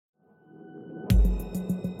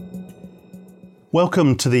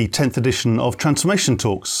Welcome to the 10th edition of Transformation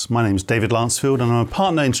Talks. My name is David Lancefield and I'm a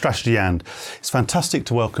partner in strategy, and it's fantastic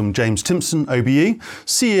to welcome James Timpson, OBE,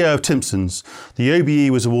 CEO of Timpsons. The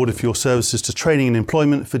OBE was awarded for your services to training and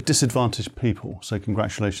employment for disadvantaged people, so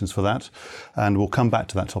congratulations for that, and we'll come back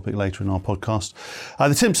to that topic later in our podcast.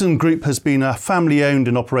 The Timpson Group has been a family-owned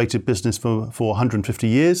and operated business for 150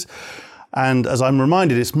 years, and as I'm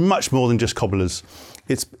reminded, it's much more than just cobblers.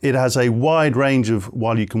 It has a wide range of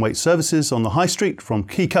while you can wait services on the high street, from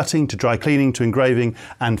key cutting to dry cleaning to engraving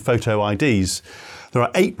and photo IDs. There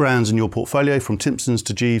are 8 brands in your portfolio, from Timpsons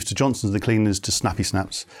to Jeeves to Johnson's the Cleaners to Snappy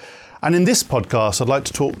Snaps. And in this podcast, I'd like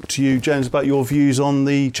to talk to you, James, about your views on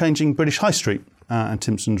the changing British high street and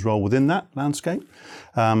Timpson's role within that landscape,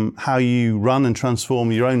 how you run and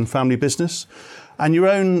transform your own family business, and your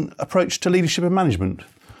own approach to leadership and management.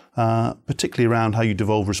 Particularly around how you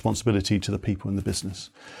devolve responsibility to the people in the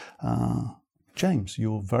business. James,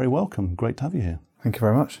 you're very welcome. Great to have you here. Thank you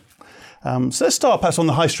very much. So let's start perhaps on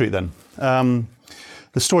the high street then.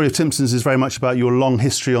 The story of Timpsons is very much about your long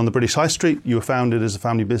history on the British high street. You were founded as a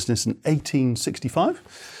family business in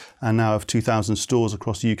 1865 and now have 2,000 stores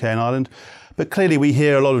across the UK and Ireland. But clearly we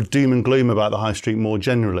hear a lot of doom and gloom about the high street more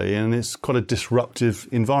generally, and it's quite a disruptive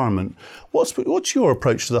environment. What's your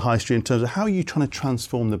approach to the high street in terms of how are you trying to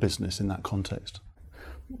transform the business in that context?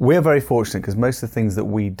 We're very fortunate because most of the things that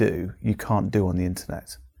we do, you can't do on the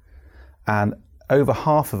internet. And over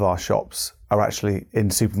half of our shops are actually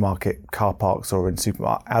in supermarket car parks or in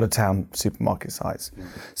out-of-town supermarket sites. Yeah.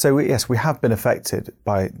 So yes, we have been affected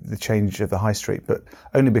by the change of the high street, but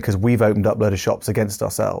only because we've opened up a load of shops against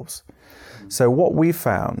ourselves. So what we've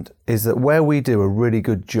found is that where we do a really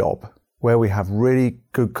good job, where we have really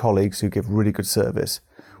good colleagues who give really good service,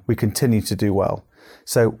 we continue to do well.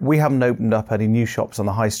 So we haven't opened up any new shops on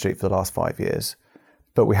the high street for the last 5 years,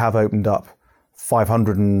 but we have opened up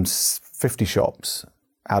 550 shops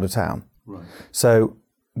out of town. Right. So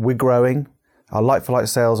we're growing, our like-for-like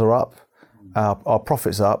sales are up, our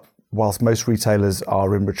profits are up, whilst most retailers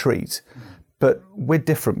are in retreat. But we're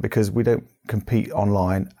different because we don't compete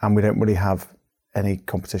online and we don't really have any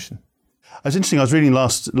competition. It's interesting, I was reading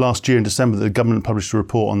last year in December that the government published a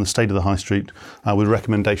report on the state of the high street with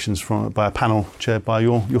recommendations by a panel chaired by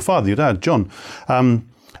your father, your dad, John.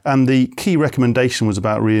 And the key recommendation was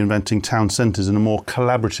about reinventing town centres in a more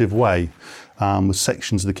collaborative way with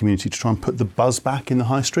sections of the community to try and put the buzz back in the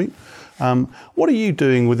high street. What are you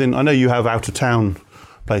doing within, I know you have out-of-town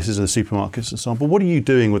places and supermarkets and so on, but what are you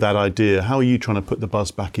doing with that idea? How are you trying to put the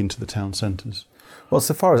buzz back into the town centres? Well,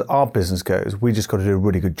 so far as our business goes, we just got to do a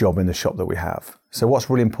really good job in the shop that we have. So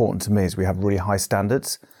what's really important to me is we have really high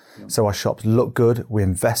standards. Yeah. So our shops look good. We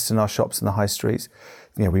invest in our shops in the high streets.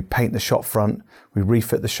 You know, we paint the shop front, we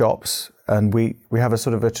refit the shops, and we have a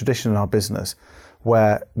sort of a tradition in our business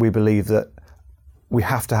where we believe that we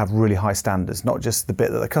have to have really high standards, not just the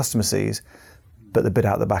bit that the customer sees, but the bit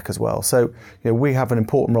out the back as well. So, you know, we have an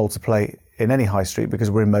important role to play in any high street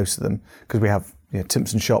because we're in most of them, because we have, you know,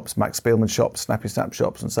 Timpson shops, Max Spielman shops, Snappy Snap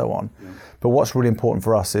shops, and so on. Yeah. But what's really important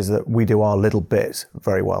for us is that we do our little bit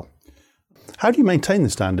very well. How do you maintain the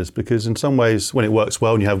standards? Because in some ways, when it works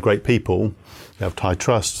well and you have great people, you have high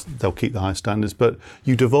trust, they'll keep the high standards, but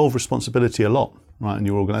you devolve responsibility a lot, right?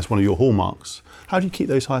 And that's one of your hallmarks. How do you keep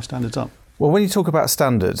those high standards up? Well, when you talk about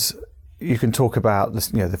standards, you can talk about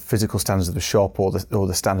the physical standards of the shop or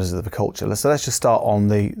the standards of the culture. So let's just start on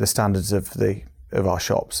the standards of our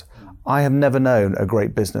shops. I have never known a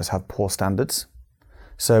great business have poor standards.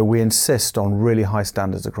 So we insist on really high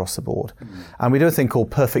standards across the board. And we do a thing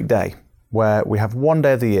called Perfect Day, where we have one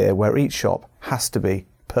day of the year where each shop has to be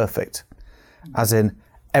perfect. As in,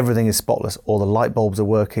 everything is spotless. All the light bulbs are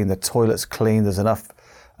working, the toilet's clean, there's enough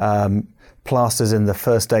plasters in the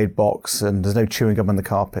first aid box, and there's no chewing gum on the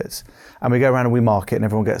carpets. And we go around and we mark it, and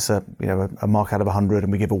everyone gets a mark out of 100,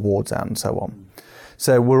 and we give awards out and so on.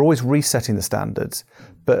 So we're always resetting the standards.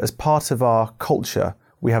 But as part of our culture,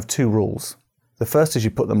 we have 2 rules. The first is you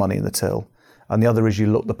put the money in the till, and the other is you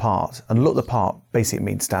look the part. And look the part basically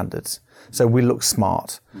means standards. So we look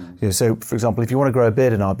smart. So for example, if you want to grow a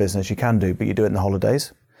beard in our business, you can do, but you do it in the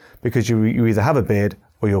holidays, because you either have a beard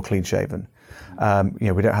or you're clean shaven.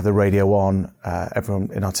 We don't have the radio on.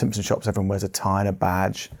 Everyone in our Timpson shops, everyone wears a tie and a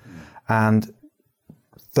badge, and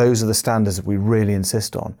those are the standards that we really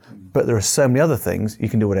insist on. But there are so many other things you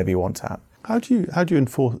can do whatever you want to have. How do you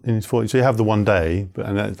enforce? So you have the one day,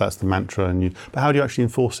 and that's the mantra. But how do you actually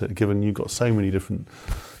enforce it? Given you've got so many different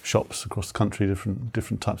shops across the country,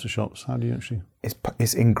 different types of shops. How do you actually?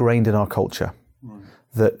 It's ingrained in our culture. Right.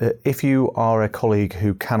 That if you are a colleague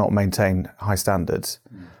who cannot maintain high standards,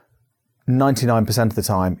 99% of the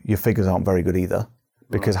time your figures aren't very good either.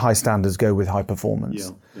 because high standards go with high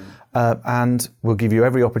performance. And we'll give you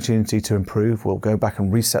every opportunity to improve. We'll go back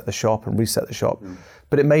and reset the shop.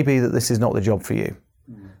 But it may be that this is not the job for you.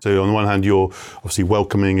 So on the one hand, you're obviously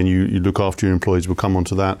welcoming and you look after your employees. We'll come on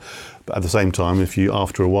to that. But at the same time,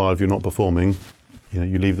 after a while, if you're not performing,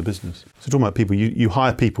 you leave the business. So talking about people, you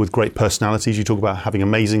hire people with great personalities. You talk about having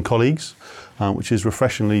amazing colleagues, which is it's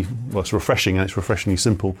refreshing and it's refreshingly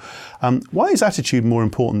simple. Why is attitude more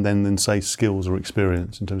important than say, skills or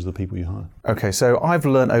experience in terms of the people you hire? Okay, so I've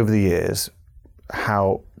learned over the years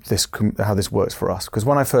how this works for us. Because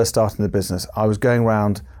when I first started in the business, I was going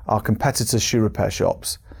around our competitors' shoe repair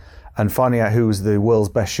shops and finding out who was the world's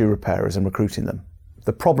best shoe repairers and recruiting them.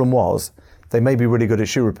 The problem was they may be really good at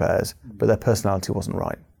shoe repairs, but their personality wasn't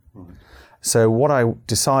right. So what I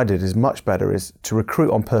decided is much better is to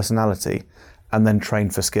recruit on personality and then train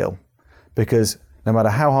for skill. Because no matter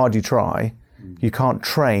how hard you try, you can't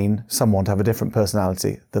train someone to have a different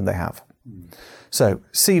personality than they have. So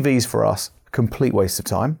CVs for us, complete waste of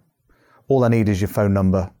time. All I need is your phone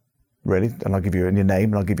number, really, and I'll give you your name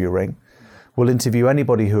and I'll give you a ring. We'll interview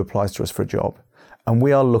anybody who applies to us for a job. And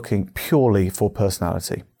we are looking purely for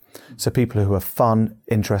personality. So people who are fun,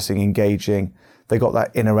 interesting, engaging, they got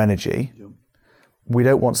that inner energy. We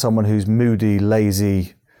don't want someone who's moody,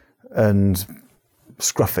 lazy, and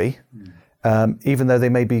scruffy, even though they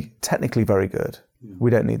may be technically very good.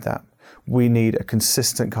 We don't need that. We need a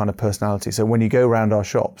consistent kind of personality. So when you go around our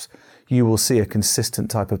shops, you will see a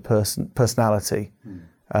consistent type of personality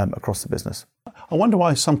across the business. I wonder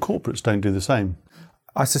why some corporates don't do the same.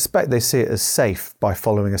 I suspect they see it as safe by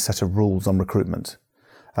following a set of rules on recruitment.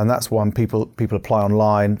 And that's why people apply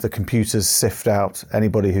online, the computers sift out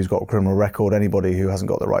anybody who's got a criminal record, anybody who hasn't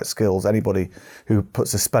got the right skills, anybody who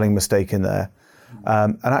puts a spelling mistake in there.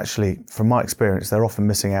 And actually, from my experience, they're often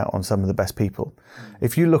missing out on some of the best people.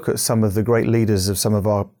 If you look at some of the great leaders of some of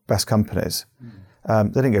our best companies, they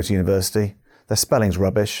didn't go to university, their spelling's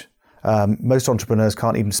rubbish. Most entrepreneurs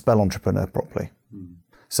can't even spell entrepreneur properly.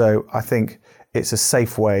 So I think it's a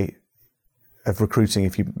safe way of recruiting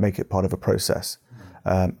if you make it part of a process.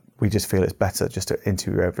 We just feel it's better just to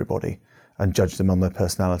interview everybody and judge them on their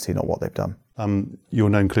personality, not what they've done. You're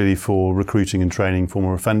known clearly for recruiting and training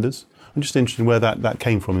former offenders. I'm just interested in where that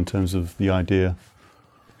came from in terms of the idea.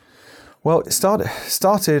 Well, it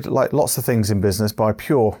started like lots of things in business by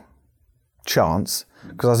pure chance,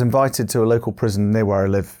 because I was invited to a local prison near where I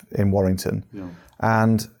live in Warrington.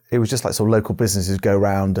 And it was just like sort of local businesses go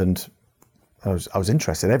around, and I was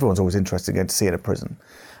interested. Everyone's always interested in going to see in a prison.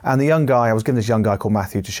 And I was given this young guy called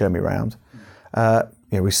Matthew to show me around.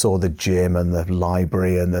 We saw the gym and the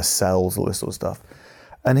library and the cells, all this sort of stuff.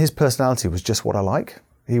 And his personality was just what I like.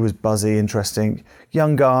 He was buzzy, interesting,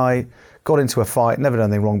 young guy, got into a fight, never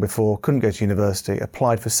done anything wrong before, couldn't go to university,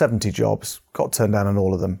 applied for 70 jobs, got turned down on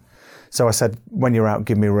all of them. So I said, when you're out,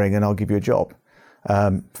 give me a ring and I'll give you a job.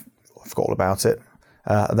 I forgot all about it.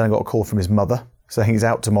 And then I got a call from his mother saying he's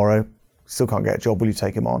out tomorrow, still can't get a job, will you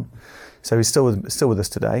take him on? So he's still with us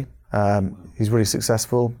today. He's really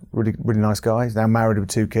successful, really nice guy. He's now married with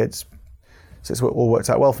 2 kids. So it's all worked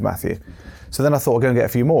out well for Matthew. So then I thought I'd go and get a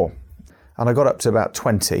few more. And I got up to about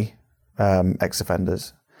 20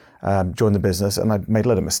 ex-offenders, joined the business, and I made a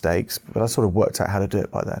lot of mistakes, but I sort of worked out how to do it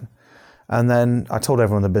by then. And then I told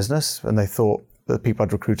everyone in the business, and they thought that the people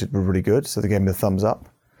I'd recruited were really good, so they gave me the thumbs up,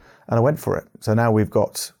 and I went for it. So now we've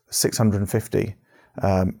got 650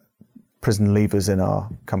 prison leavers in our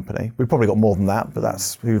company. We've probably got more than that, but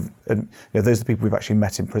those are the people we've actually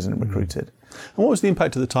met in prison and recruited. And what was the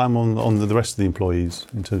impact at the time on the rest of the employees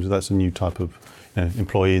in terms of that's a new type of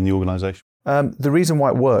employee in the organisation? The reason why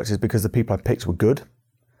it worked is because the people I picked were good,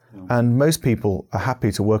 and most people are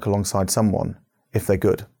happy to work alongside someone if they're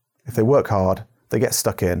good. If they work hard, they get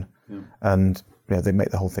stuck in, and they make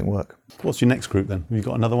the whole thing work. What's your next group then? Have you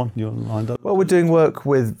got another one you're lined up? Well, we're doing work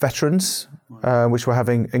with veterans, which we're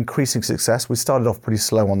having increasing success. We started off pretty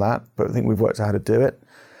slow on that, but I think we've worked out how to do it.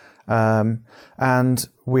 And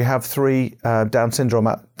we have 3 Down syndrome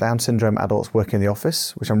adults working in the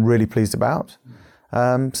office, which I'm really pleased about.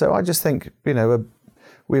 So I just think,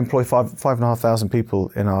 we employ 5,500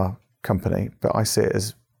 people in our company, but I see it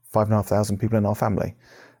as 5,500 people in our family.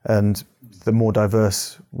 And the more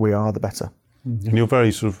diverse we are, the better. And you're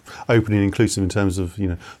very sort of open and inclusive in terms of,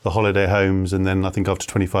 the holiday homes, and then I think after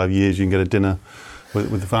 25 years you can get a dinner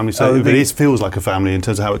with the family. So it feels like a family in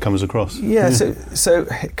terms of how it comes across. Yeah, so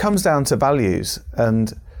it comes down to values.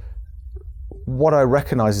 And what I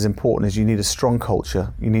recognise is important is you need a strong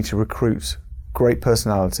culture. You need to recruit great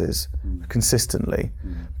personalities consistently.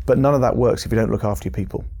 But none of that works if you don't look after your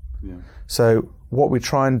people. So what we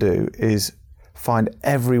try and do is find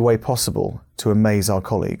every way possible to amaze our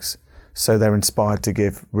colleagues so they're inspired to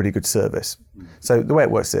give really good service. So the way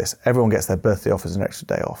it works is this: everyone gets their birthday off as an extra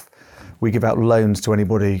day off. We give out loans to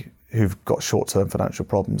anybody who've got short-term financial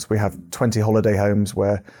problems. We have 20 holiday homes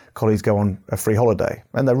where colleagues go on a free holiday,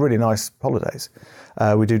 and they're really nice holidays.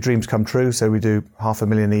 We do dreams come true, so we do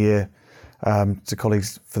 $500,000 a year to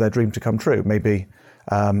colleagues for their dream to come true. Maybe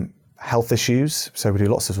health issues, so we do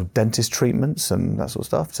lots of, sort of dentist treatments and that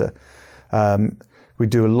sort of stuff. We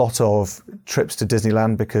do a lot of trips to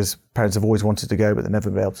Disneyland because parents have always wanted to go, but they've never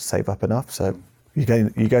been able to save up enough. So you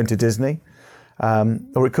go into Disney,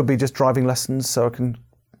 or it could be just driving lessons, so I can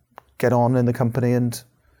get on in the company and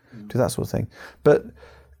do that sort of thing. But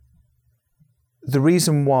the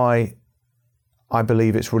reason why I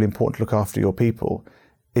believe it's really important to look after your people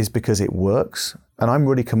is because it works, and I'm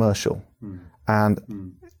really commercial. And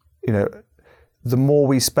you know, the more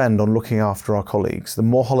we spend on looking after our colleagues, the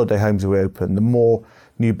more holiday homes we open, the more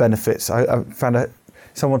new benefits. I found out,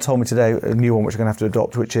 someone told me today, a new one which I'm going to have to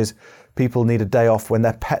adopt, which is people need a day off when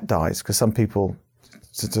their pet dies, because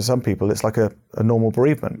to some people it's like a normal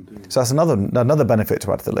bereavement. So that's another benefit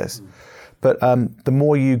to add to the list. But the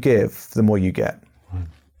more you give, the more you get.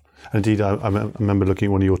 Indeed, I remember looking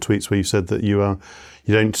at one of your tweets where you said that you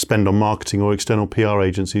don't spend on marketing or external PR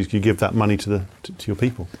agencies. You give that money to your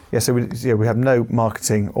people. Yeah, so we have no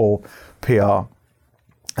marketing or PR.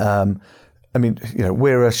 I mean, you know,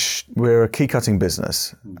 we're a key cutting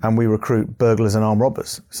business, and we recruit burglars and armed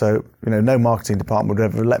robbers. So, you know, no marketing department would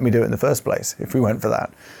ever let me do it in the first place if we went for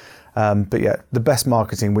that. But yeah, the best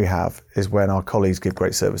marketing we have is when our colleagues give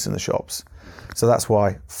great service in the shops. So that's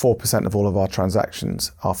why 4% of all of our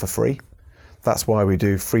transactions are for free. That's why we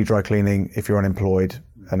do free dry cleaning if you're unemployed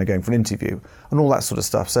and are going for an interview, and all that sort of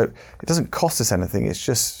stuff. So it doesn't cost us anything. It's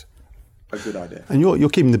just a good idea. And you're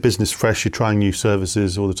keeping the business fresh. You're trying new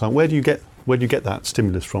services all the time. Where do you get that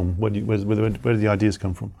stimulus from? Where do the ideas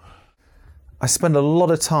come from? I spend a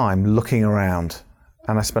lot of time looking around,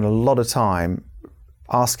 and I spend a lot of time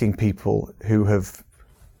asking people who have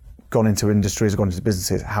gone into industries or gone into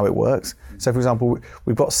businesses how it works. So, for example,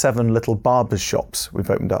 we've got 7 little barbers shops we've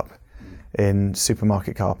opened up in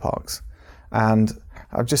supermarket car parks, and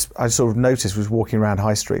I sort of noticed, was walking around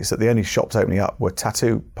high streets, that the only shops opening up were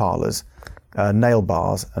tattoo parlours, nail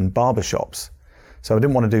bars, and barber shops. So I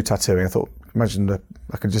didn't want to do tattooing. I thought,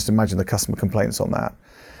 I could just imagine the customer complaints on that.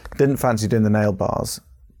 Didn't fancy doing the nail bars,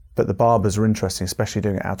 but the barbers are interesting, especially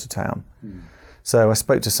doing it out of town. So I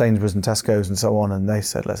spoke to Sainsbury's and Tesco's and so on, and they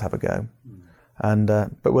said, let's have a go. And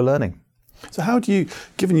but we're learning. So how do you,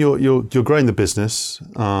 given you're growing the business,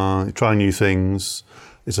 trying new things,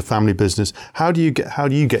 it's a family business, how do you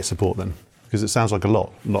get support then? Because it sounds like a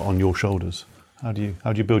lot on your shoulders. How do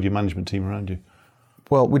you build your management team around you?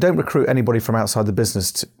 Well, we don't recruit anybody from outside the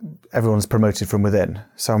business. Everyone's promoted from within.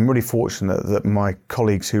 So I'm really fortunate that my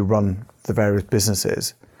colleagues who run the various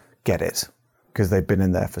businesses get it, because they've been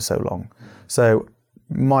in there for so long. So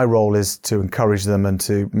my role is to encourage them and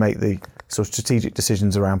to make the sort of strategic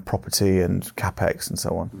decisions around property and capex and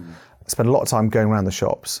so on. I spend a lot of time going around the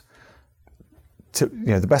shops.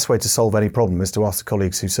 The best way to solve any problem is to ask the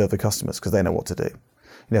colleagues who serve the customers, because they know what to do.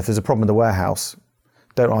 If there's a problem in the warehouse,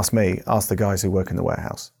 don't ask me, ask the guys who work in the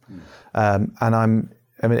warehouse. And I'm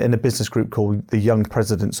in a business group called the Young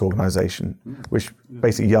Presidents Organisation, which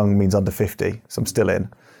basically young means under 50, so I'm still in.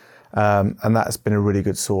 And that's been a really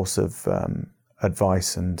good source of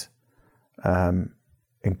advice and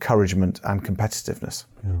encouragement and competitiveness.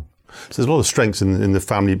 Yeah. So there's a lot of strengths in the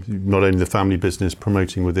family, not only the family business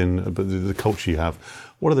promoting within, but the culture you have.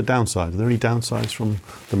 What are the downsides? Are there any downsides from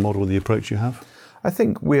the model or the approach you have? I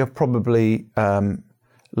think we are probably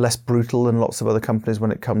less brutal than lots of other companies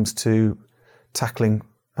when it comes to tackling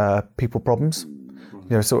people problems.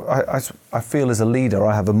 So I feel as a leader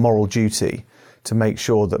I have a moral duty to make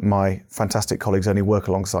sure that my fantastic colleagues only work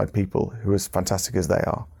alongside people who are as fantastic as they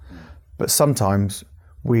are. But sometimes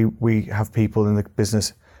we have people in the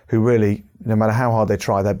business who really, no matter how hard they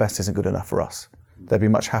try, their best isn't good enough for us. They'd be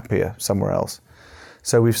much happier somewhere else.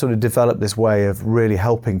 So we've sort of developed this way of really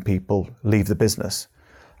helping people leave the business.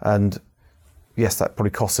 And yes, that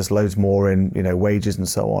probably costs us loads more in wages and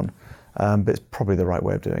so on, but it's probably the right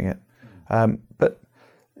way of doing it. But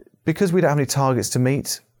because we don't have any targets to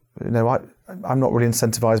meet, I'm not really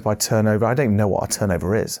incentivized by turnover. I don't even know what our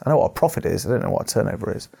turnover is. I know what our profit is. I don't know what our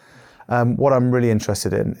turnover is. What I'm really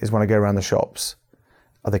interested in is when I go around the shops,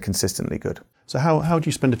 are they consistently good? So how do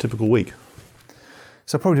you spend a typical week?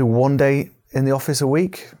 So probably do 1 day in the office a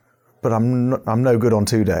week, but I'm no good on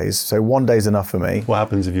 2 days. So 1 day's enough for me. What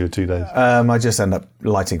happens if you do 2 days? I just end up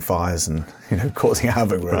lighting fires and causing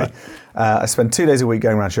havoc, really. Right. I spend 2 days a week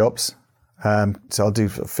going around shops. So I'll do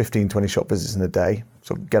 15, 20 shop visits in a day.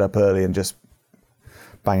 So get up early and just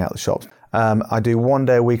bang out the shops. I do 1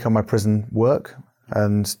 day a week on my prison work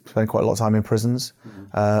and spend quite a lot of time in prisons.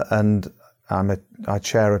 And I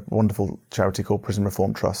chair a wonderful charity called Prison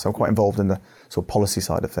Reform Trust. So I'm quite involved in the sort of policy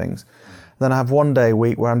side of things. Then I have 1 day a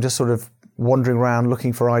week where I'm just sort of wandering around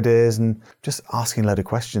looking for ideas and just asking a load of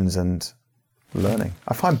questions and learning.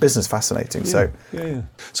 I find business fascinating. So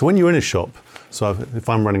when you're in a shop, so if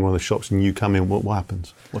I'm running one of the shops and you come in, what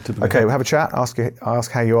happens? What typically happens? We have a chat,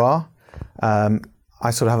 ask how you are. I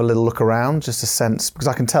sort of have a little look around, just a sense, because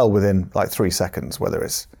I can tell within like 3 seconds whether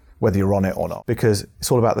you're on it or not, because it's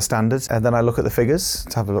all about the standards. And then I look at the figures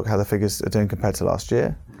to have a look how the figures are doing compared to last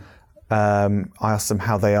year. I ask them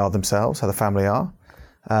how they are themselves, how the family are,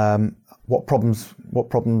 what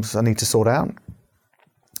problems I need to sort out,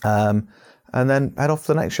 and then head off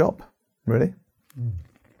to the next shop, really.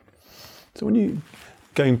 So when you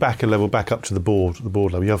going back a level, back up to the board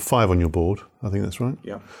level, you have 5 on your board, I think that's right?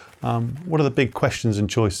 Yeah. What are the big questions and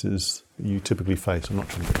choices you typically face? I'm not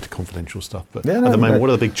trying to get into confidential stuff, but at the moment, what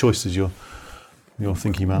are the big choices you're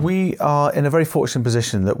thinking about? We are in a very fortunate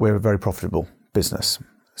position that we're a very profitable business.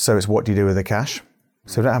 So it's what do you do with the cash?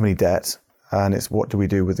 So we don't have any debt, and it's what do we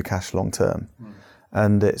do with the cash long term?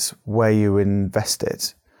 And it's where you invest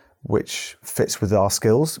it, which fits with our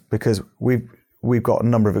skills, because we've got a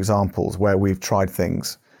number of examples where we've tried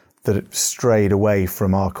things that have strayed away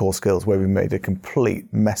from our core skills, where we made a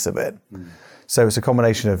complete mess of it. So it's a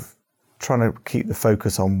combination of trying to keep the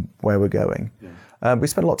focus on where we're going. We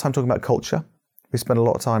spend a lot of time talking about culture. We spend a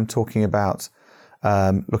lot of time talking about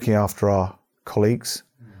looking after our colleagues,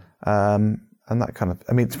 and that kind of,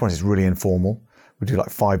 to be honest, it's really informal. We do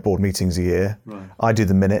like 5 board meetings a year. Right. I do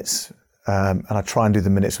the minutes, and I try and do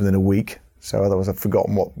the minutes within a week, so otherwise I've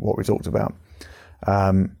forgotten what we talked about.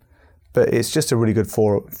 But it's just a really good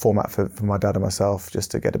format for my dad and myself,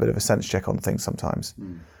 just to get a bit of a sense check on things sometimes,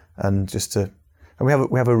 and we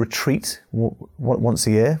have a retreat once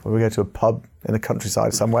a year where we go to a pub in the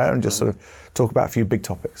countryside somewhere and just sort of talk about a few big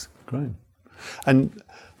topics. Great. And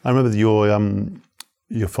I remember that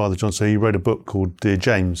your father, John, so he wrote a book called Dear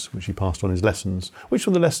James, which he passed on his lessons. Which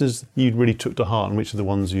were the lessons you really took to heart, and which are the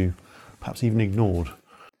ones you perhaps even ignored?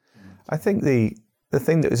 I think the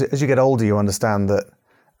thing that is, as you get older, you understand that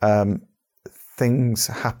things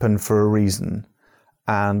happen for a reason,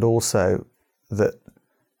 and also that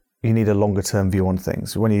you need a longer term view on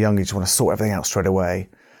things. When you're young, you just want to sort everything out straight away.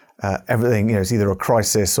 Everything, it's either a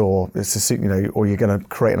crisis or or you're going to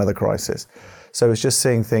create another crisis. So it's just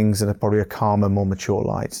seeing things in probably a calmer, more mature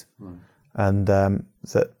light, and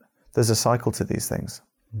that there's a cycle to these things.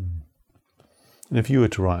 And if you were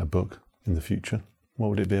to write a book in the future, what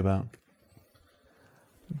would it be about?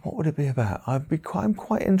 What would it be about? I'm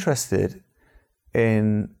quite interested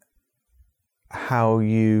in how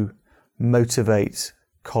you motivate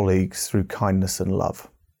colleagues through kindness and love,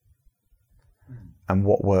 and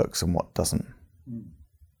what works and what doesn't.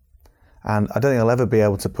 And I don't think I'll ever be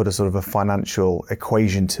able to put a sort of a financial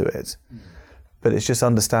equation to it, but it's just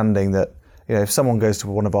understanding that, if someone goes to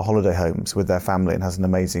one of our holiday homes with their family and has an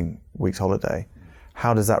amazing week's holiday,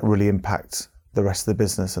 how does that really impact the rest of the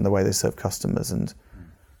business and the way they serve customers and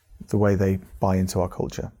the way they buy into our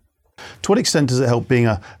culture? To what extent does it help being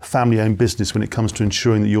a family-owned business when it comes to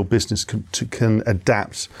ensuring that your business can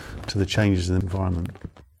adapt to the changes in the environment?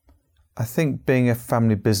 I think being a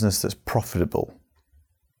family business that's profitable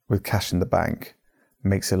with cash in the bank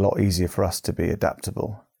makes it a lot easier for us to be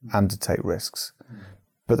adaptable and to take risks.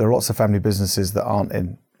 But there are lots of family businesses that aren't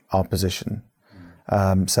in our position.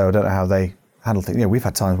 So I don't know how they handle things. We've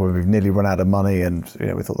had times where we've nearly run out of money and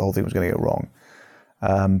we thought the whole thing was going to go wrong.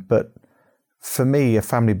 But for me, a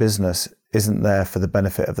family business isn't there for the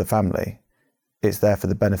benefit of the family. It's there for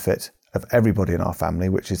the benefit of everybody in our family,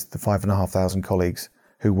 which is the 5,500 colleagues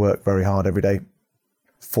who work very hard every day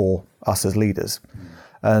for us as leaders.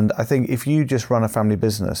 And I think if you just run a family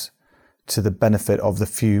business to the benefit of the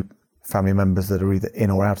few family members that are either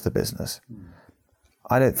in or out of the business,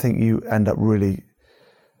 I don't think you end up really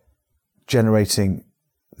generating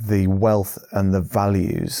the wealth and the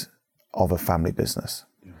values of a family business.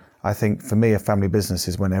 I think for me, a family business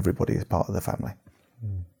is when everybody is part of the family.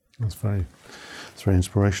 That's very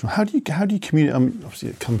inspirational. How do you communicate? Obviously,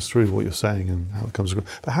 it comes through what you're saying and how it comes through.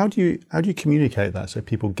 But how do you communicate that so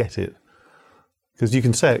people get it? Because you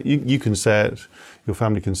can say it, you can say it, your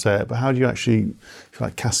family can say it, but how do you actually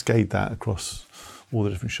cascade that across all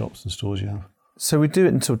the different shops and stores you have? So we do it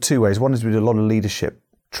in sort of 2 ways. One is we do a lot of leadership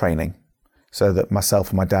training, so that myself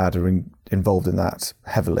and my dad are involved in that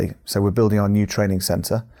heavily. So we're building our new training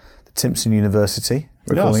centre, the Timpson University.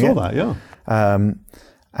 I saw that, yeah.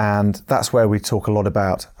 And that's where we talk a lot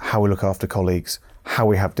about how we look after colleagues, how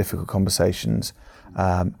we have difficult conversations,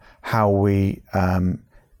 how we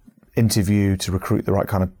interview to recruit the right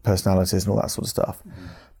kind of personalities and all that sort of stuff.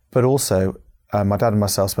 But also, my dad and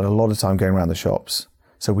myself spend a lot of time going around the shops,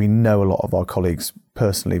 so we know a lot of our colleagues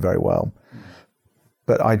personally very well.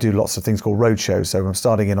 But I do lots of things called road shows. So I'm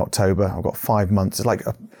starting in October. I've got 5 months. It's like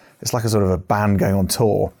a sort of a band going on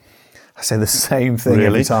tour. I say the same thing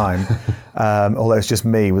every time, although it's just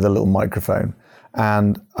me with a little microphone.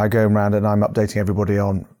 And I go around and I'm updating everybody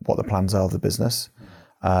on what the plans are of the business.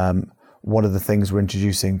 What are the things we're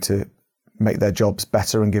introducing to make their jobs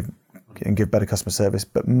better and give better customer service.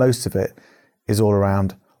 But most of it is all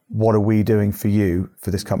around, what are we doing for you,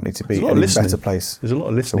 for this company to be a better place? There's a lot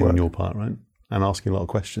of listening on your part, right? And asking a lot of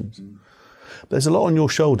questions. But there's a lot on your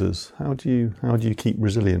shoulders. How do you keep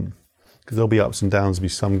resilient? Because there'll be ups and downs, there'll be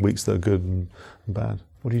some weeks that are good and bad.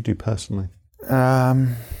 What do you do personally?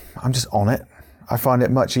 I'm just on it. I find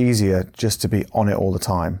it much easier just to be on it all the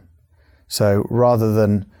time. So rather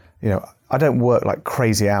than, I don't work like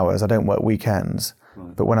crazy hours. I don't work weekends.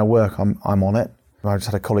 Right. But when I work, I'm on it. I just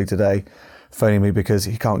had a colleague today phoning me because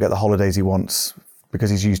he can't get the holidays he wants because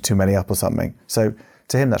he's used too many up or something. So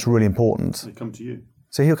to him, that's really important. They come to you.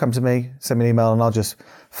 So he'll come to me, send me an email, and I'll just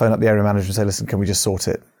phone up the area manager and say, listen, can we just sort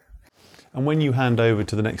it? And when you hand over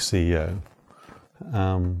to the next CEO,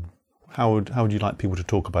 how would you like people to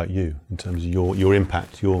talk about you in terms of your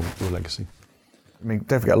impact, your legacy? I mean,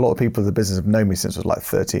 don't forget, a lot of people in the business have known me since I was like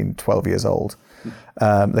 13, 12 years old.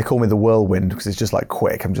 They call me the whirlwind because it's just like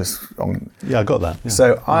quick. I'm just on. Yeah, I got that. Yeah.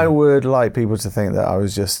 So I would like people to think that I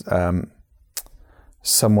was just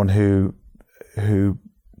someone who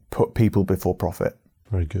put people before profit.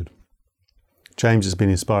 Very good. James, it's been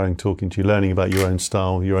inspiring talking to you, learning about your own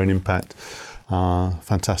style, your own impact.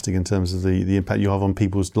 Fantastic in terms of the impact you have on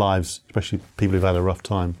people's lives, especially people who've had a rough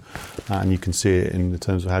time. And you can see it in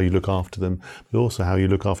terms of how you look after them, but also how you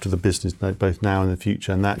look after the business, both now and in the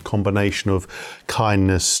future. And that combination of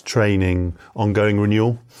kindness, training, ongoing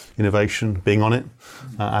renewal, innovation, being on it,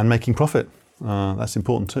 and making profit. That's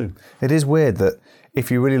important too. It is weird that if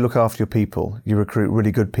you really look after your people, you recruit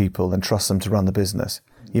really good people and trust them to run the business,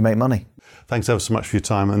 you make money. Thanks ever so much for your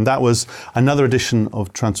time. And that was another edition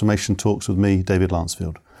of Transformation Talks with me, David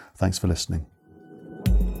Lancefield. Thanks for listening.